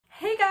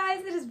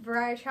guys, it is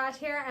Briartrash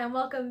here and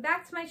welcome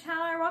back to my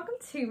channel, or welcome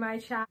to my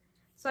channel.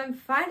 So I'm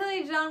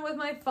finally done with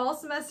my fall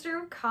semester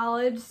of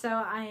college, so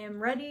I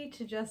am ready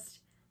to just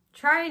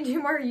try and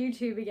do more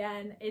YouTube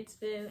again. It's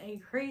been a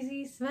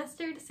crazy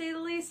semester to say the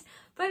least,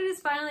 but it is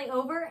finally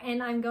over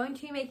and I'm going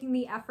to be making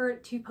the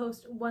effort to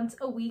post once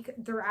a week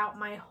throughout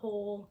my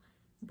whole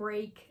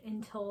break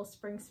until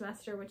spring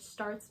semester, which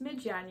starts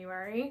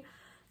mid-January.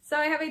 So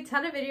I have a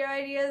ton of video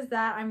ideas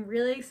that I'm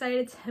really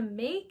excited to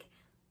make.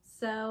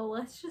 So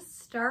let's just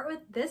start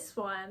with this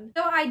one.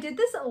 So I did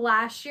this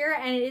last year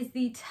and it is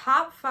the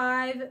top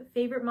 5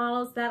 favorite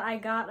models that I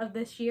got of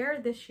this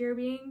year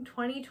being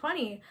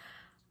 2020.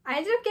 I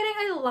ended up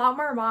getting a lot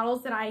more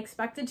models than I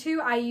expected to.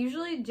 I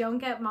usually don't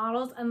get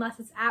models unless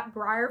it's at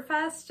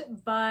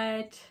BriarFest,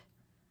 but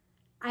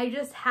I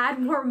just had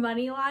more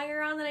money lying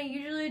around than I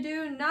usually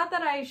do. Not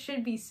that I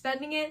should be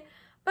spending it,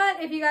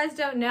 but if you guys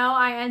don't know,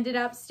 I ended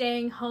up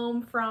staying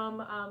home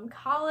from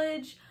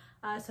college.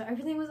 So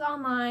everything was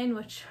online,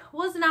 which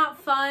was not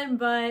fun,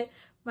 but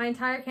my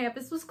entire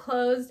campus was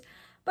closed.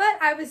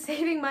 But I was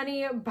saving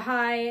money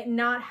by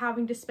not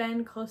having to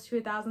spend close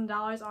to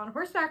 $1,000 on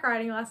horseback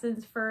riding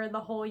lessons for the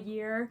whole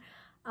year,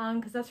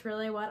 because that's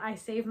really what I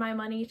save my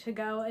money to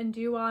go and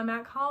do while I'm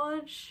at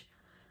college.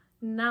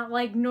 Not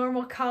like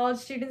normal college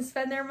students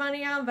spend their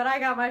money on, but I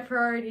got my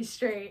priorities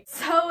straight.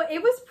 So it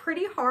was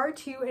pretty hard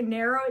to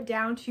narrow it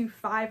down to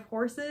 5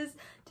 horses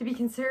to be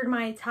considered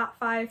my top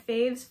 5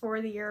 faves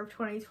for the year of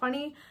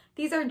 2020.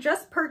 These are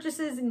just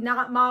purchases,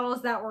 not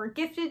models that were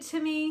gifted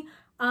to me.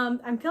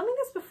 I'm filming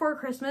this before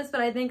Christmas,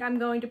 but I think I'm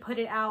going to put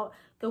it out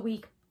the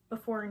week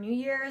before New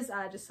Year's,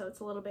 just so it's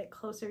a little bit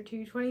closer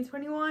to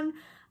 2021.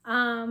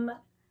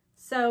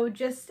 So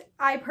just,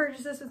 I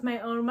purchased this with my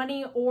own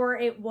money or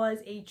it was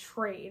a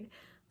trade.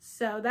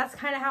 So that's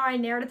kind of how I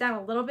narrowed it down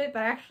a little bit,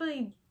 but I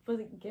actually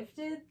wasn't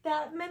gifted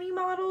that many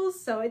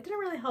models, so it didn't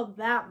really help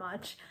that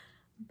much.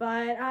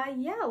 But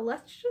yeah,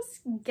 let's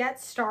just get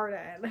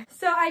started.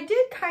 So I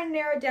did kind of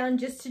narrow it down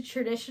just to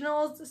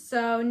traditionals,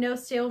 so no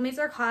stablemates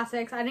or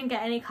classics. I didn't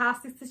get any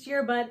classics this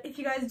year, but if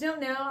you guys don't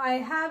know, I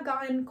have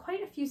gotten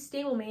quite a few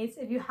stablemates.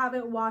 If you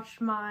haven't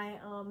watched my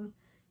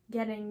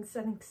getting,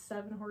 I think,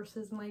 7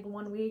 horses in like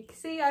 1 week.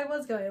 See, I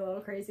was going a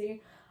little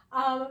crazy.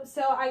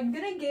 So I'm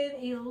gonna give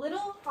a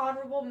little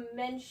honorable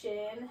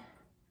mention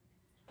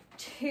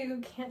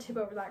to, can't tip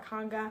over that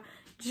conga,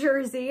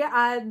 Jersey.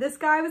 This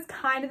guy was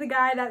kind of the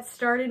guy that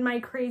started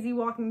my crazy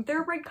walking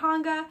thoroughbred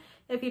conga.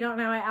 If you don't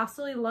know, I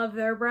absolutely love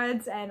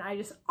thoroughbreds and I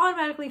just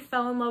automatically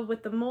fell in love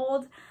with the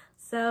mold.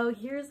 So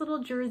here's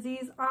little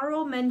Jersey's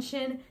honorable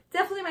mention.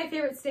 Definitely my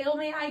favorite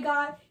stablemate I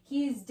got.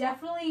 He's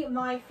definitely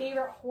my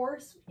favorite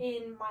horse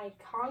in my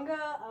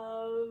conga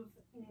of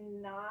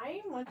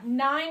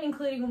 9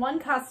 including 1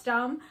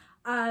 custom.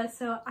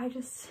 So I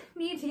just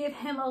need to give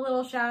him a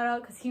little shout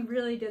out because he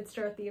really did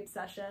start the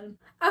obsession.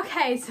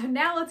 Okay, so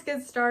now let's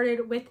get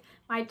started with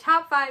my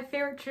top 5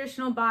 favorite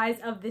traditional buys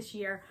of this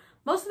year.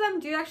 Most of them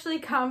do actually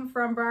come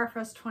from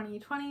BriarFest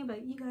 2020,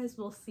 but you guys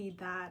will see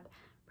that.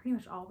 Pretty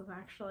much all of them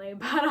actually,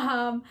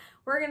 but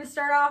we're gonna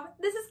start off.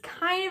 This is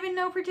kind of in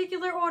no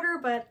particular order,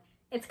 but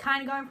it's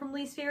kind of going from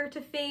least favorite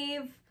to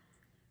fave.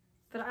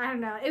 But I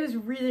don't know, it was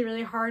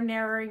really hard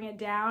narrowing it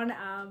down,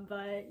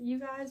 but you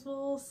guys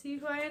will see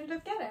who I ended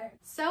up getting.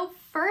 So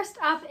first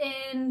up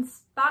in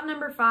spot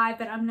number 5,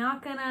 but I'm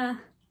not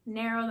gonna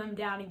narrow them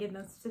down and give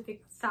them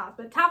specific spots,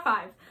 but top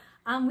 5.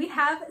 We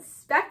have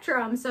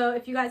Spectrum. So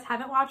if you guys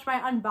haven't watched my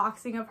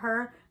unboxing of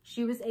her,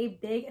 she was a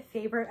big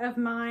favorite of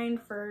mine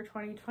for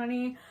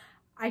 2020.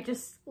 I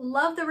just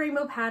love the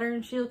rainbow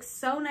pattern. She looks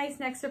so nice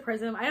next to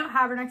Prism. I don't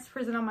have her next to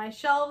Prism on my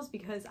shelves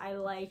because I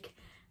like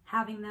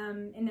having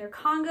them in their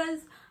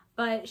congas,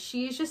 but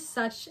she's just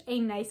such a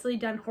nicely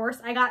done horse.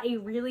 I got a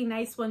really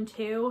nice one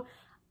too.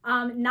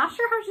 Not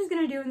sure how she's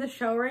gonna do in the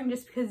show ring,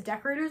 just because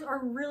decorators are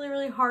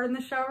really hard in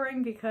the show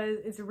ring because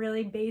it's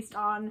really based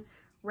on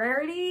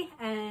rarity,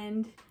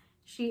 and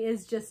she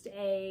is just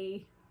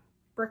a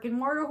brick and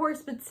mortar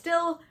horse, but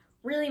still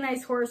really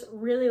nice horse.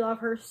 Really love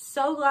her.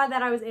 So glad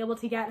that I was able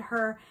to get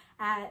her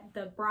at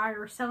the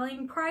Briar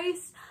selling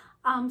price.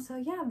 So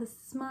yeah, this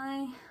is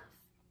my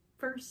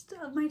first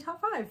of my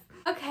top 5.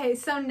 Okay,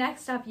 so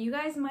next up, you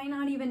guys might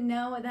not even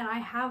know that I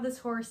have this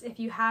horse if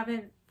you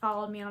haven't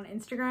followed me on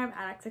Instagram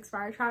at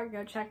xxbriartrash.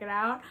 Go check it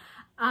out.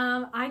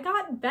 I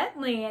got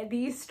Bentley,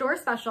 the store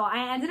special.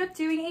 I ended up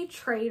doing a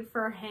trade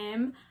for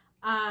him.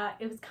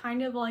 It was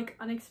kind of like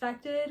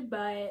unexpected,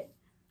 but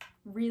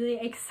really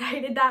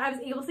excited that I was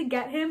able to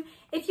get him.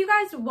 If you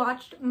guys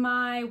watched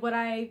my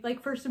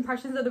first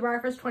impressions of the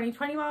BriarFest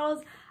 2020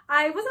 models,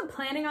 I wasn't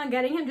planning on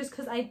getting him just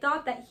because I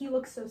thought that he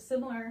looked so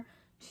similar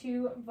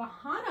to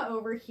Vahana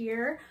over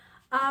here,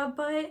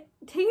 but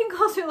taking a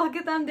closer look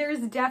at them, there's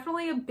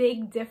definitely a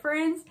big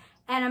difference,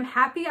 and I'm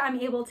happy I'm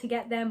able to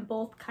get them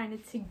both kind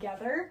of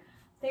together.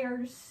 They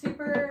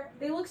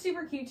look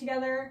super cute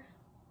together.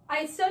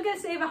 I still gotta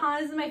say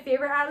Vahana is my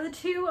favorite out of the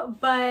 2,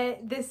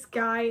 but this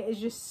guy is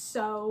just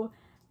so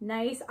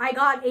nice. I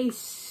got a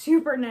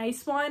super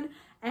nice one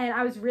and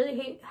I was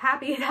really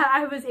happy that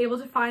I was able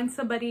to find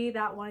somebody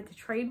that wanted to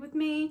trade with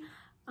me.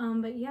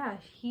 But yeah,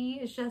 he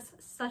is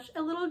just such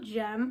a little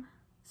gem.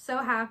 So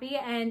happy.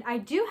 And I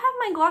do have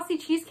my glossy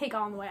cheesecake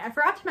on the way. I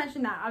forgot to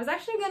mention that. I was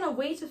actually gonna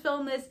wait to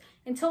film this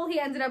until he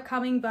ended up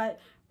coming, but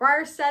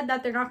Breyer said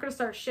that they're not gonna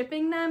start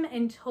shipping them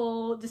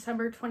until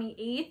December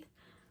 28th.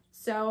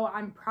 So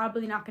I'm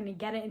probably not gonna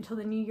get it until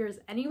the New Year's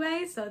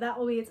anyway. So that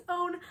will be its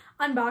own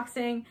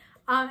unboxing.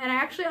 And I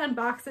actually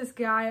unboxed this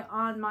guy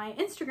on my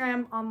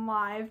Instagram on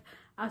live.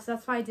 So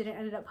that's why I didn't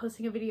end up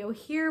posting a video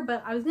here,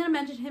 but I was gonna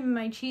mention him in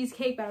my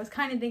cheesecake, but I was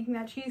kind of thinking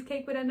that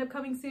cheesecake would end up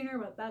coming sooner,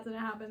 but that didn't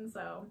happen.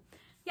 So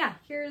yeah,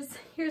 here's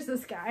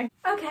this guy.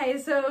 Okay,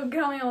 so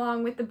going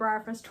along with the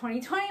BreyerFest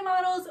 2020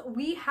 models,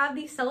 we have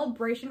the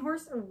celebration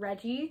horse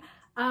Reggie.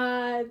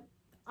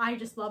 I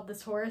just love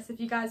this horse. If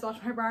you guys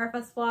watch my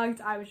BreyerFest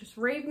vlogs, I was just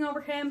raving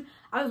over him.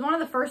 I was one of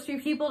the first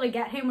few people to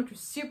get him, which was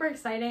super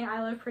exciting.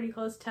 I live pretty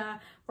close to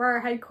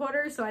Breyer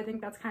headquarters, so I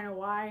think that's kind of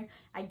why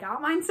I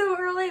got mine so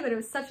early, but it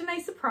was such a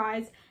nice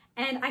surprise.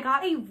 And I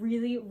got a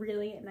really,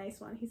 really nice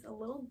one. He's a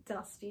little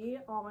dusty.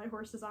 All my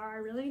horses are. I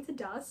really need to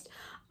dust.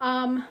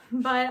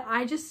 But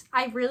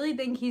I really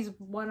think he's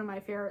one of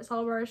my favorite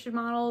celebration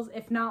models,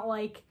 if not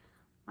like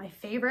my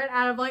favorite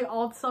out of like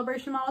all the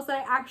celebration models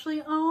that I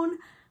actually own.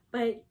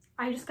 But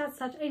I just got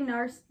such a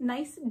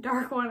nice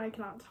dark one. I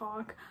cannot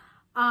talk.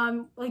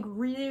 Like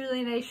really,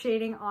 really nice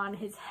shading on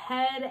his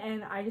head,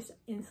 and I just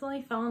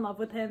instantly fell in love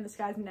with him. This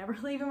guy's never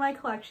leaving my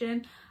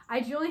collection. I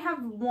do only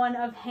have one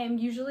of him.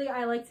 Usually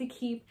I like to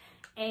keep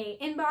a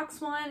inbox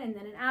one and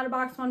then an out of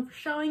box one for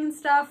showing and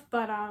stuff,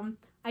 but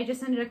I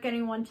just ended up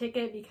getting one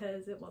ticket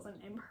because it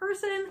wasn't in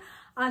person.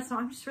 So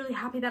I'm just really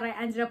happy that I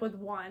ended up with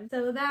one.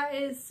 So that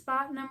is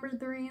spot number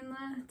 3 in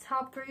the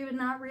top 3, but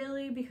not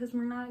really because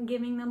we're not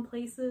giving them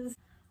places.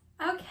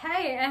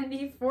 Okay, and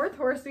the 4th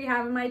horse we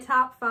have in my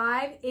top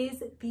 5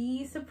 is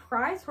the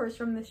surprise horse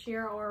from this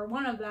year, or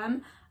one of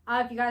them.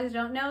 If you guys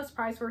don't know,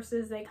 surprise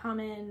horses, they come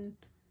in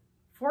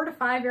 4 to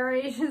 5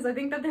 variations. I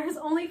think that there's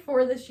only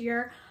 4 this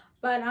year,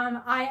 but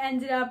I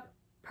ended up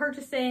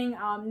purchasing,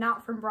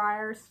 not from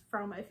Breyers,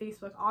 from a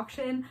Facebook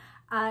auction.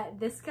 I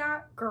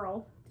got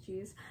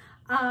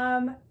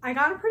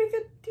a pretty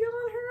good deal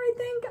on her, I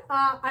think.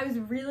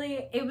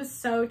 It was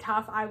so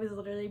tough. I was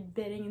literally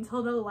bidding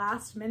until the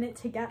last minute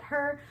to get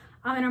her.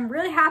 And I'm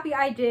really happy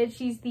I did.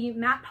 She's the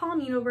Matt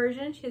Palomino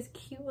version. She has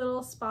cute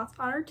little spots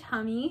on her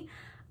tummy.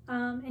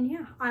 And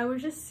yeah, I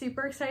was just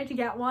super excited to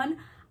get one.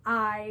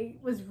 I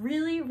was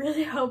really,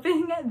 really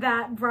hoping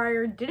that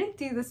Breyer didn't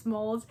do this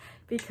mold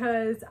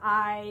because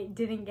I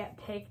didn't get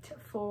picked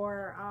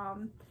for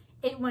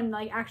it when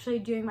like actually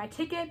doing my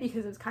ticket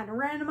because it was kind of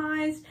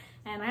randomized,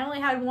 and I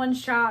only had one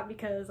shot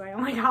because I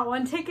only got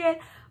one ticket,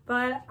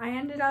 but I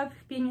ended up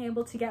being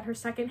able to get her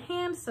second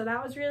hand, so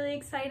that was really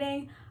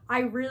exciting.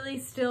 I really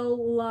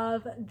still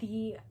love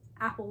the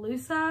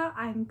Appaloosa.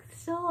 I'm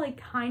still like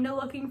kind of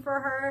looking for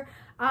her.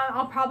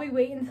 I'll probably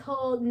wait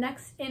until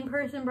next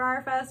in-person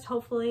BreyerFest,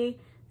 hopefully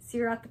see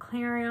her at the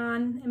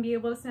Clarion and be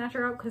able to snatch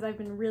her up because I've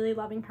been really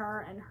loving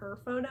her and her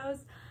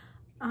photos.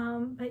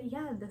 But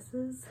yeah, this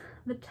is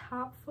the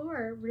top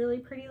 4. Really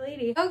pretty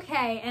lady.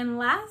 Okay, and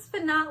last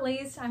but not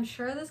least, I'm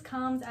sure this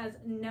comes as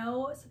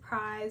no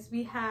surprise,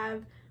 we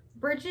have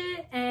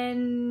Bridget,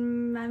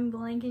 and I'm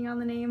blanking on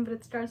the name, but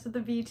it starts with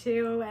a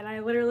V2, and I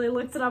literally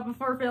looked it up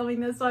before filming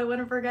this so I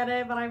wouldn't forget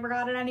it, but I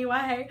forgot it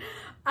anyway.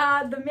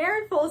 The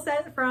Mare full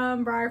set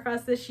from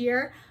BreyerFest this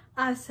year.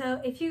 So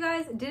if you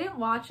guys didn't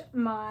watch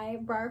my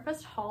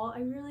BreyerFest haul,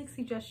 I really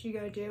suggest you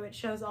go do. It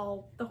shows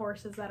all the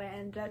horses that I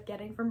ended up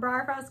getting from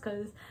BreyerFest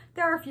because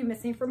there are a few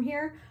missing from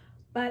here.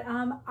 But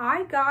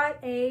I got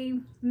a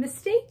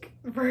mistake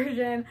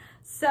version.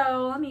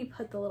 So let me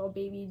put the little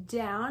baby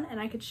down and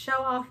I could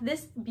show off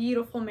this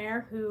beautiful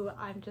mare who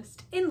I'm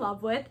just in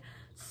love with.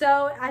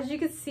 So as you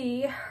can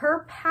see,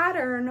 her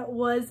pattern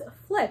was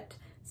flipped.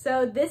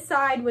 So this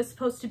side was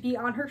supposed to be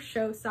on her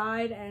show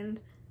side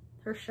and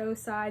her show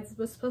sides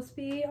was supposed to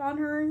be on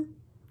her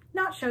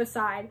not show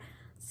side.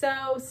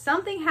 So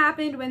something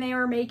happened when they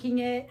were making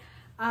it.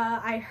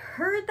 I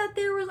heard that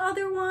there was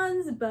other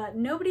ones, but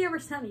nobody ever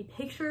sent me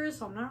pictures,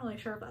 so I'm not really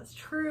sure if that's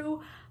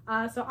true.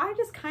 So I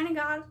just kind of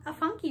got a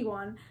funky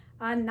one.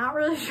 I'm not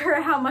really sure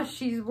how much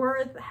she's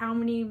worth, how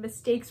many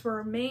mistakes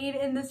were made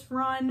in this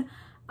run,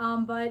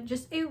 but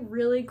just a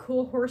really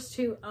cool horse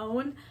to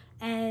own.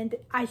 And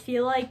I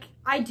feel like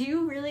I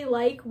do really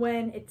like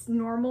when it's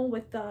normal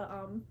with the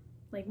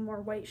like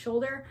more white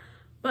shoulder,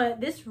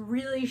 but this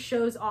really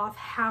shows off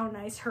how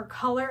nice her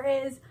color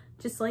is.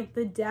 Just like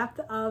the depth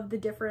of the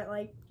different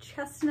like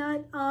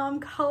chestnut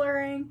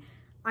coloring.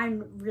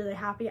 I'm really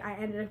happy I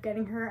ended up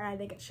getting her, and I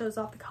think it shows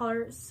off the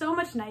color so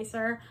much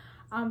nicer.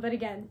 But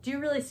again, do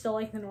really still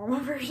like the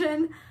normal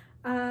version.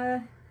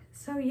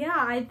 So yeah,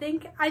 I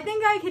think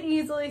I could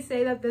easily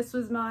say that this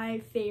was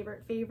my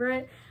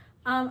favorite.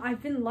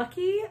 I've been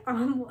lucky.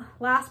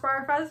 Last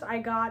BreyerFest I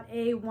got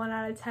a 1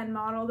 out of 10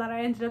 model that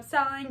I ended up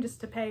selling just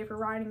to pay for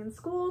riding in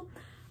school.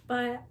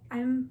 but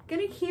I'm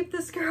gonna keep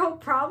this girl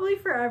probably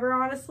forever,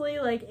 honestly.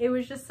 Like, it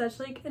was just such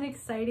like an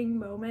exciting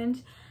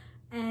moment,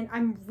 and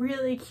I'm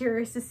really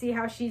curious to see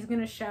how she's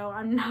gonna show.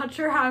 I'm not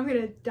sure how I'm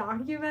gonna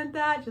document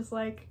that, just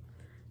like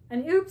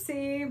an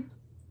oopsie,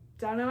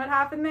 don't know what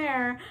happened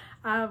there.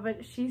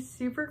 But she's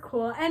super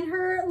cool, and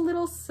her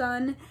little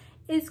son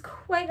is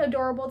quite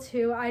adorable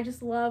too. I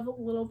just love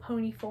little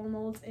pony foal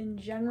molds in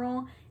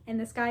general, and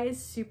this guy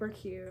is super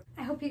cute.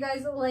 I hope you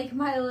guys like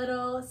my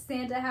little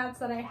Santa hats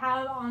that I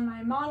have on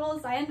my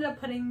models. I ended up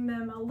putting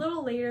them a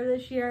little later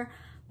this year,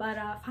 but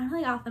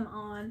finally got them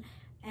on,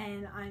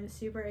 and I'm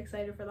super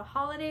excited for the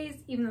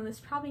holidays, even though this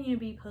is probably going to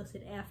be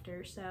posted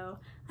after. So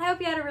I hope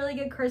you had a really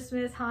good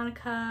Christmas,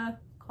 Hanukkah,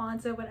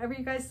 Kwanzaa, whatever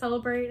you guys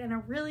celebrate, and a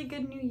really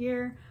good new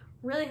year.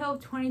 Really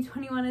hope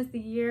 2021 is the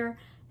year,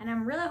 and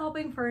I'm really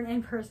hoping for an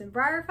in-person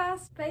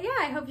BreyerFest. But yeah,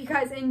 I hope you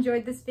guys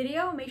enjoyed this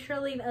video. Make sure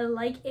to leave a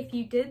like if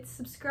you did,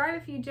 subscribe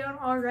if you don't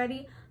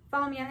already,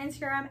 follow me on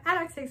Instagram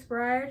at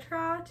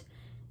x6breyertrot,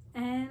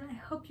 and I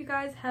hope you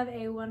guys have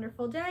a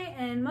wonderful day,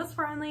 and most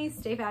importantly,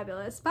 stay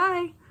fabulous.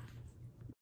 Bye!